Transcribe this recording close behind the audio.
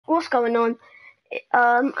what's going on?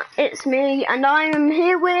 It's me, and I am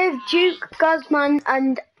here with Duke, Guzman,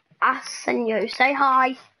 and Arsenio. Say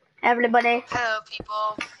hi, everybody. Hello,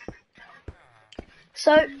 people.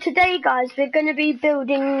 So today, guys, we're going to be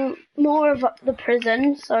building more of the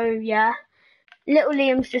prison. So yeah, little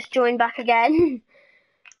Liam's just joined back again.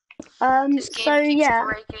 So yeah.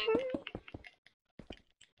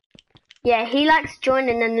 Yeah, he likes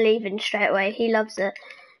joining and leaving straight away. He loves it.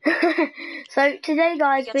 So today,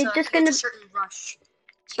 guys, we're just gonna.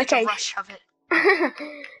 Okay. Rush of it.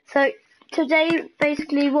 So today,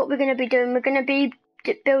 basically, what we're gonna be doing, we're gonna be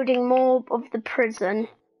building more of the prison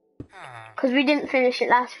because we didn't finish it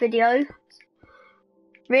last video.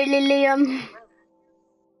 Really, Liam?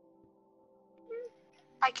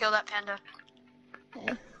 I killed that panda.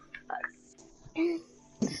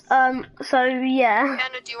 So yeah.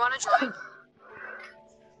 Panda, do you want to join?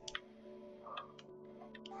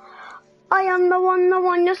 I am the one,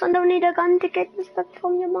 yes, I don't need a gun to get this stuff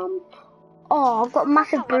from your mum. Oh, I've got a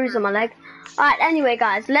massive bruise on my leg. Alright, anyway,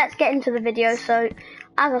 guys, let's get into the video. So,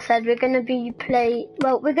 as I said, we're going to be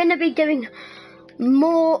we're going to be doing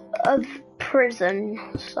more of prison.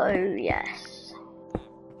 So, yes.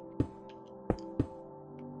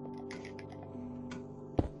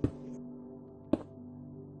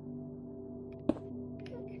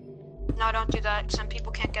 No, don't do that. Some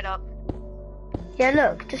people can't get up. Yeah,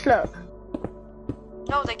 look, just look.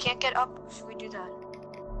 No, they can't get up if we do that.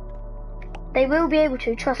 They will be able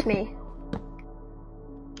to, trust me.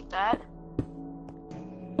 That?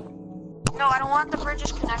 No, I don't want the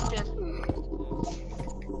bridges connected.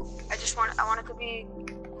 I want it to be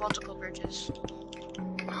multiple bridges.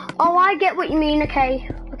 Oh, I get what you mean, okay.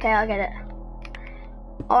 Okay, I get it.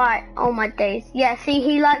 Alright, oh my days. Yeah, see,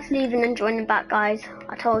 he likes leaving and joining back, guys.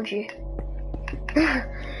 I told you.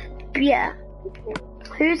 Yeah.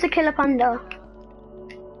 Who's the killer panda?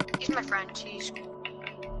 He's my friend. He's cool.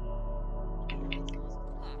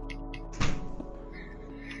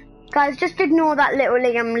 Guys, just ignore that little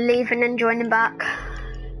Liam leaving and joining back.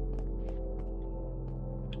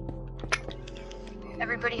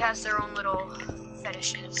 Everybody has their own little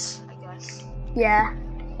fetishes, I guess. Yeah.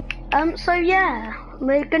 So yeah,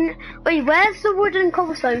 we're gonna... Wait, where's the wooden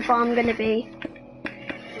cobblestone farm gonna be?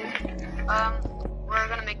 We're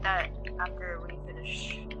gonna make that after we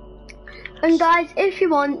finish. And guys, if you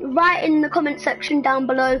want, write in the comment section down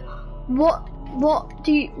below what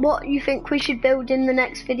you think we should build in the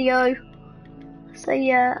next video. So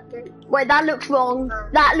yeah. Wait, that looks wrong.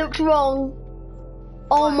 That looks wrong.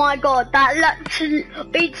 Oh my god, that looks...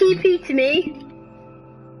 Wait, TP to me.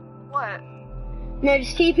 What? No,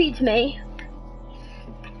 just TP to me.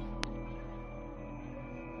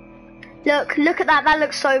 Look at that. That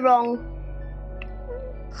looks so wrong.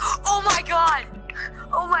 Oh my god!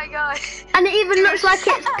 Oh my god! And it even looks like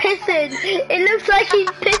it's pissing. It looks like he's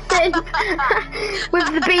pissing with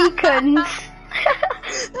the beacons.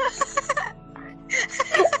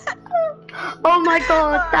 Oh my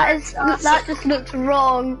god, that just looks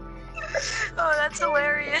wrong. Oh, that's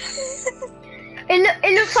hilarious.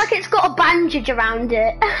 It looks like it's got a bandage around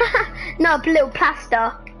it. No, a little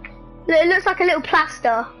plaster. It looks like a little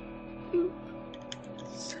plaster.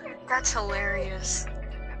 That's hilarious.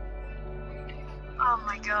 Oh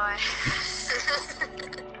my god.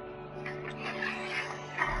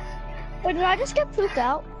 Wait, did I just get pooped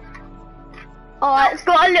out? Oh, it's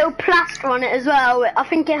got a little plaster on it as well. I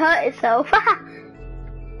think it hurt itself.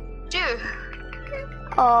 Dude.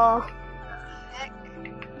 Oh.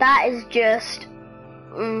 That is just...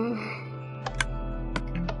 And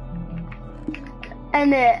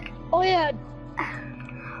it... Oh yeah.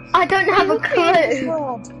 I don't have a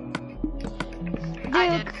clue.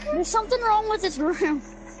 Dude, there's something wrong with this room.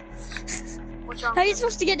 What's wrong? How are you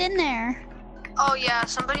supposed to get in there? Oh yeah,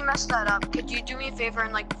 somebody messed that up. Could you do me a favor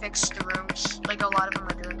and like fix the rooms? Like a lot of them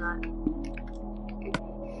are doing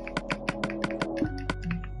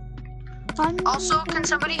that. Also, can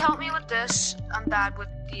somebody help me with this? I'm bad with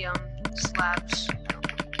the slabs.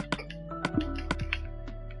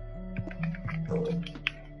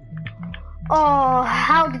 Oh,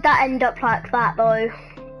 how did that end up like that though?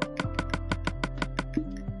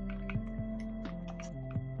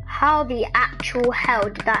 How the actual hell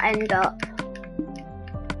did that end up?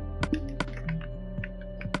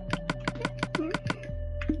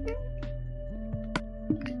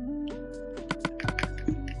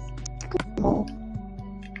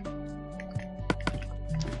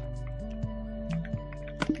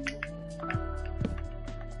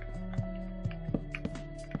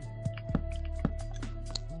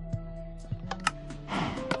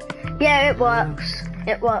 Yeah, it works.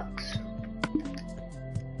 It works.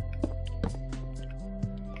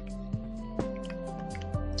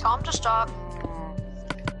 Tell him to stop.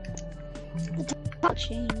 The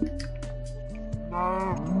touching.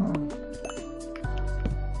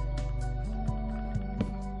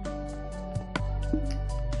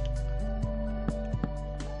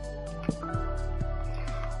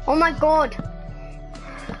 Oh my god.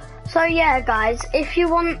 So yeah guys, if you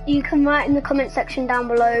want, you can write in the comment section down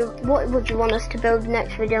below what would you want us to build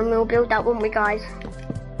next video, and we'll build that, won't we guys?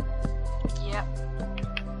 Yep.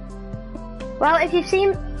 Well, if you've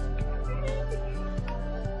seen...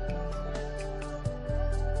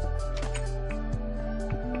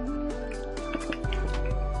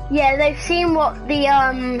 Yeah, they've seen what the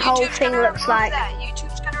whole thing looks like.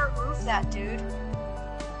 YouTube's gonna remove that, dude.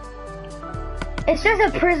 It's just a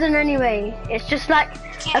prison anyway. It's just like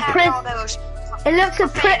a prison. It looks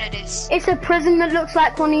it's a prison that looks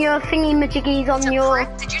like one of your thingy majiggies on your.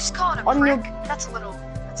 Brick? Did you just call it a brick? That's a little.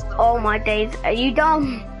 Oh my days, are you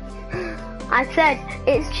dumb? I said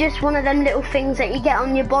it's just one of them little things that you get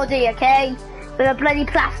on your body, okay? With a bloody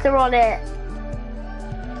plaster on it.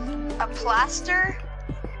 A plaster?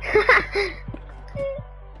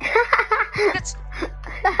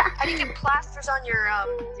 How do you get plasters on your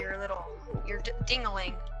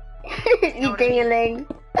ding-a-ling? You ding-a-ling.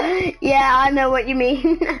 Yeah, I know what you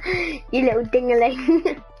mean. You little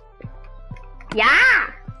ding-a-ling. Yeah!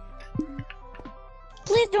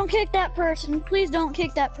 Please don't kick that person. Please don't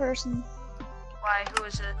kick that person. Why? Who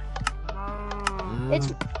is it?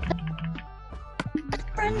 It's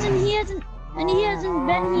friends, and he hasn't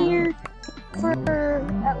been here for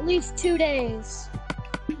at least 2 days.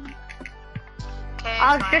 Okay,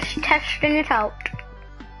 I was just testing it out.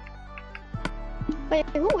 Wait,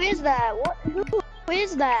 who is that? Who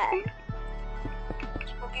is that?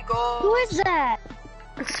 Spooky Ghost. Who is that?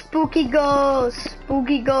 Spooky ghost.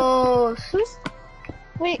 Spooky ghost.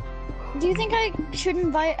 Wait, do you think I should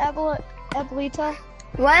invite Evelita?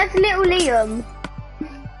 Where's little Liam?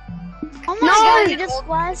 Oh my god, he just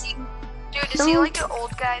splashed. Dude, is he like an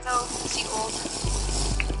old guy though? Is he old?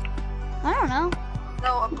 I don't know.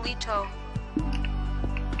 No, a Blito.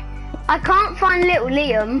 I can't find little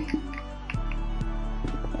Liam.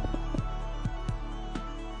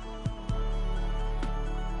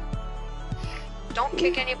 Don't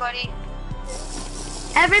kick anybody.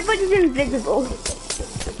 Everybody's invisible.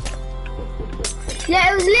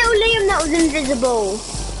 Yeah, it was little Liam that was invisible.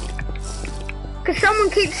 Cause someone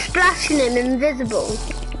keeps splashing him invisible.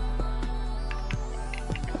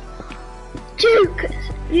 Duke,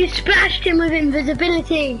 you splashed him with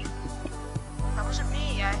invisibility. That wasn't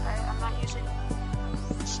me. I'm not using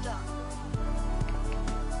stuff.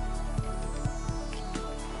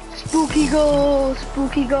 Spooky ghost,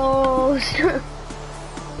 spooky ghost.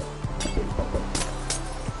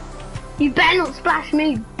 You better not splash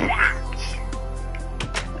me, bitch.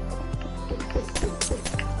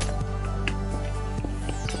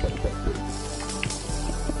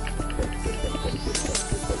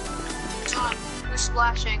 Tom, who's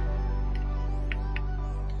splashing?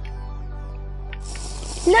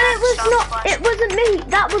 No, it was not. It wasn't me.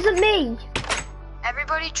 That wasn't me.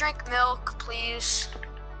 Everybody drink milk, please.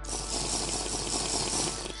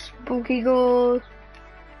 Spooky ghost.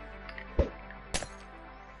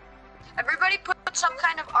 Everybody put some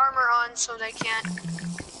kind of armor on so they can't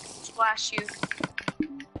splash you.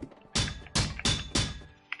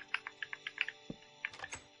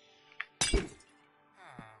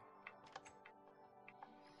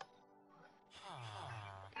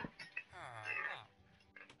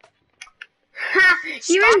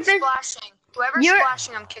 You're splashing. Whoever's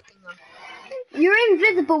splashing, I'm kicking them. You're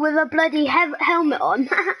invisible with a bloody helmet on.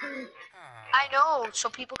 I know, so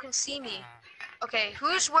people can see me. Okay,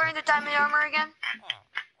 who's wearing the diamond armor again?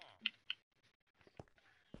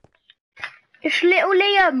 It's little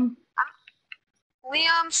Liam.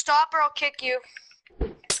 Liam, stop or I'll kick you.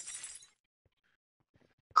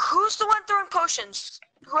 Who's the one throwing potions?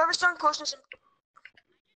 Whoever's throwing potions.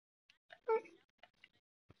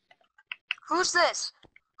 Who's this?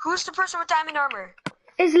 Who's the person with diamond armor?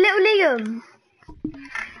 It's little Liam.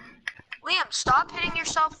 Liam, stop hitting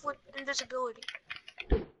yourself with invisibility.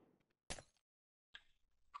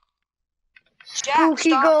 Jack, Spooky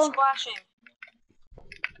stop splashing.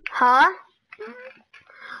 Huh?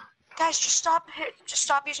 Guys, just stop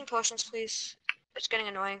using potions, please. It's getting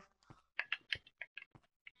annoying.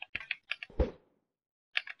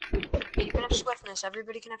 Okay, you can have swiftness.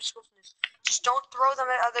 Everybody can have swiftness. Just don't throw them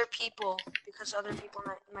at other people because other people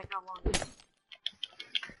might not want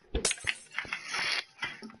it.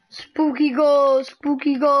 Spooky ghost,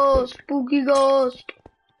 spooky ghost, spooky ghost.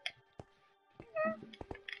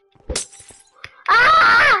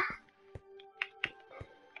 Ah!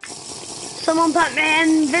 So Someone put me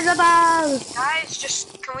invisible. Guys,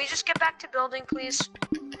 can we just get back to building, please?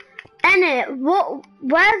 Enid,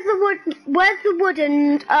 where's the wood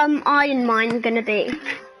and iron mine gonna be?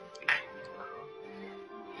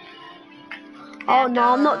 Oh And, no,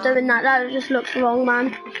 I'm not doing that. That just looks wrong,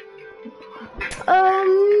 man.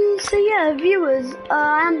 So yeah, viewers,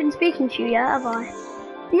 I haven't been speaking to you yet, have I?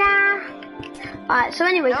 Nah. Alright, so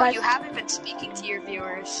anyway, no, guys. you haven't been speaking to your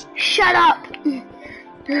viewers. Shut up!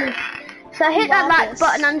 So hit that like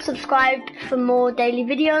button and subscribe for more daily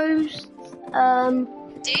videos.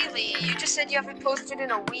 Daily? You just said you haven't posted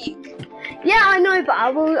in a week. Yeah, I know, but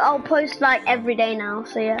I'll post like every day now,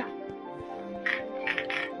 so yeah.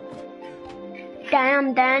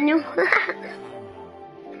 Damn, Daniel.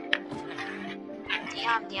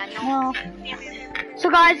 Damn, Daniel. No. So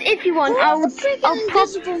guys, if you want,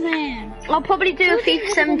 Invisible Man. I'll probably do a FIFA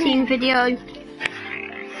 17 video.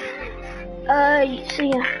 So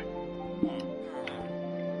yeah.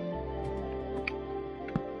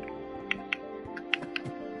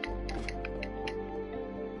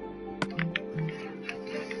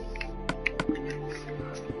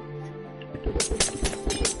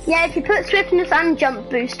 Yeah, if you put swiftness and jump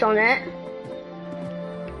boost on it.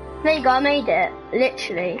 There you go, I made it.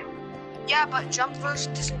 Literally. Yeah, but jump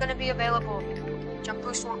boost isn't gonna be available. Jump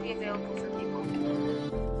boost won't be available for people.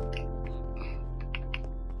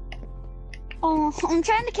 Oh, I'm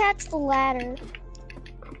trying to catch the ladder.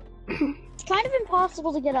 It's kind of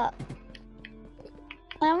impossible to get up.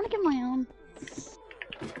 I want to get my own.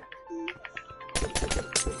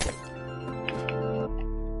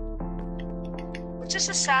 What's this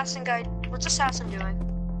assassin guy? What's assassin doing?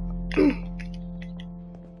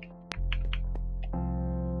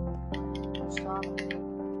 Stop.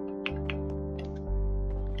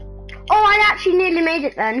 Oh, I actually nearly made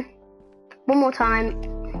it then. One more time.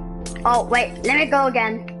 Oh, wait, let me go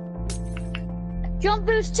again. Jump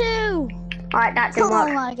boost 2! Alright, that didn't Oh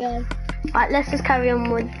work. my god. Alright, let's just carry on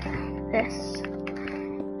with this.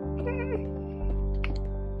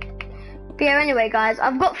 But yeah, anyway guys,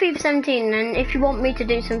 I've got FIFA 17, and if you want me to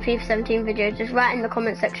do some FIFA 17 videos, just write in the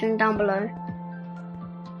comment section down below.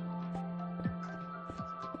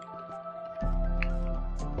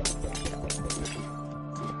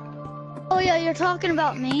 Oh yeah, you're talking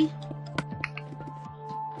about me?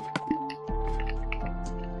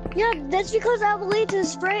 Yeah, that's because Abuelita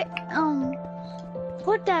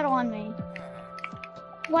put that on me.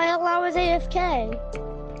 While I was AFK.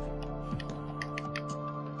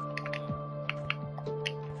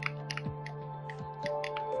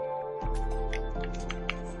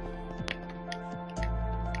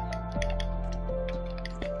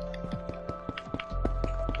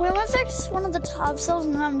 Wait, let's fix one of the top cells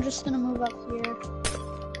and then I'm just gonna move up here.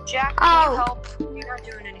 Jack, can you help? You're not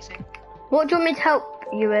doing anything. What do you want me to help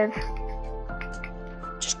you with?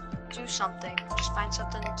 Just do something. Just find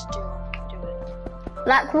something to do. Do it.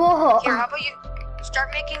 Like what? Here, how about you start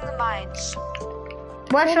making the mines?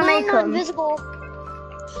 Where should I make I'm not them? invisible.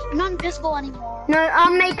 I'm not invisible anymore. No,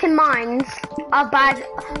 I'm making mines.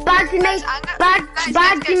 Bags you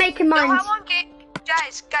making Know mines. how on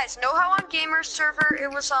guys, know how on Gamer's server it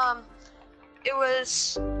was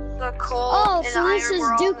the coal Oh, and so the this iron is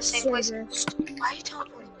were all in the Duke's same server. place? Why are you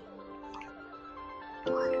talking with me?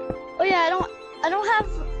 Oh yeah, I don't have.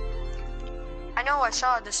 I know, I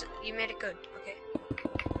saw this. You made it good. Okay.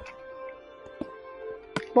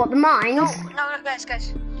 What, the mines? No,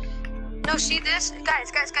 guys. No, see this? Guys,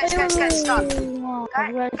 stop.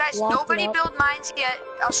 Guys, nobody build mines yet.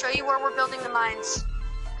 I'll show you where we're building the mines.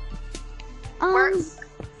 Where?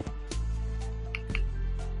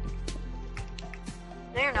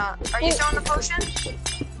 No, you're not. Are you throwing the potion?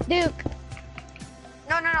 Duke.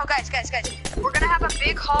 No, guys. We're gonna have a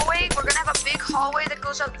big hallway. We're gonna have a big hallway that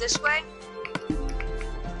goes up this way.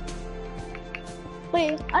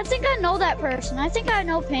 Wait, I think I know that person. I think I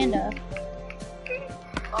know Panda.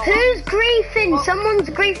 Oh, Who's griefing? well- Someone's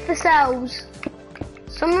griefed the cells.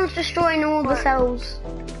 Someone's destroying all the What? cells.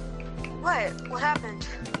 What? What happened?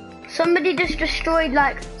 Somebody just destroyed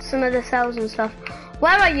like some of the cells and stuff.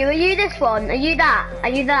 Where are you? Are you this one? Are you that? Are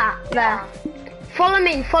you that? There. Follow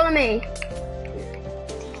me.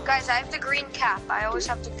 Guys, I have the green cap. I always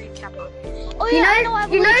have the green cap on. Oh You yeah, know, I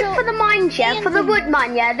know. you know, for the mines, yeah, for the wood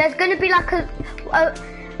mine, yeah, there's gonna be like a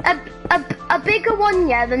bigger one,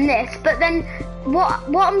 yeah, than this. But then, what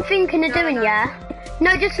I'm thinking of doing, yeah.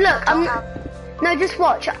 No, just look. No, just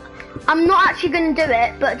watch. I'm not actually gonna do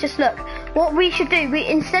it, but just look. What we should do,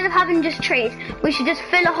 instead of having just trees, we should just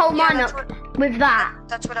fill a whole mine up with that.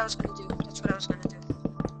 That's what I was gonna do.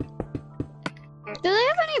 Do they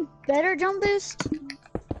have any better jump boost?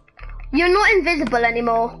 You're not invisible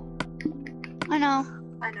anymore. I know.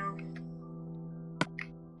 I know.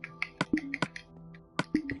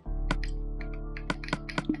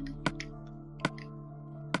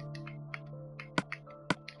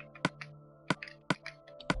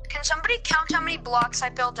 Can somebody count how many blocks I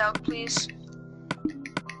built out, please?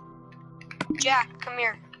 Jack, come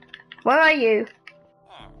here. Where are you?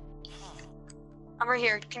 I'm right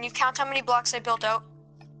here. Can you count how many blocks I built out?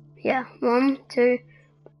 Yeah, 1, 2,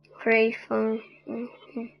 3, 4.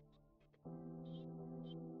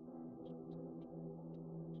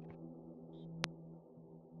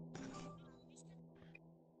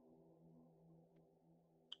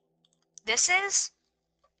 This is?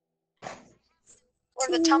 Or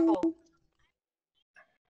the tumble?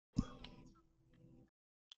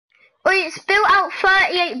 Oh, it's built out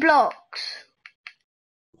 38 blocks.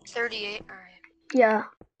 38, alright. Yeah.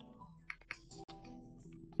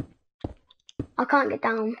 I can't get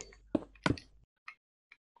down.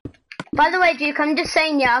 By the way, Duke, I'm just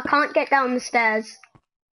saying, yeah, I can't get down the stairs.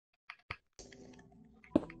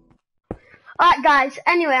 Alright, guys,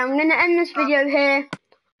 anyway, I'm going to end this video here.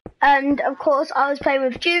 And, of course, I was playing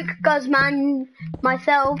with Duke, Guzman,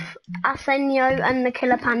 myself, Arsenio, and the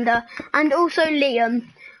Killer Panda. And also Liam.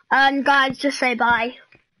 And, guys, just say bye.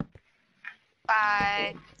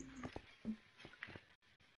 Bye.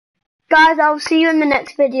 Guys, I'll see you in the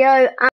next video.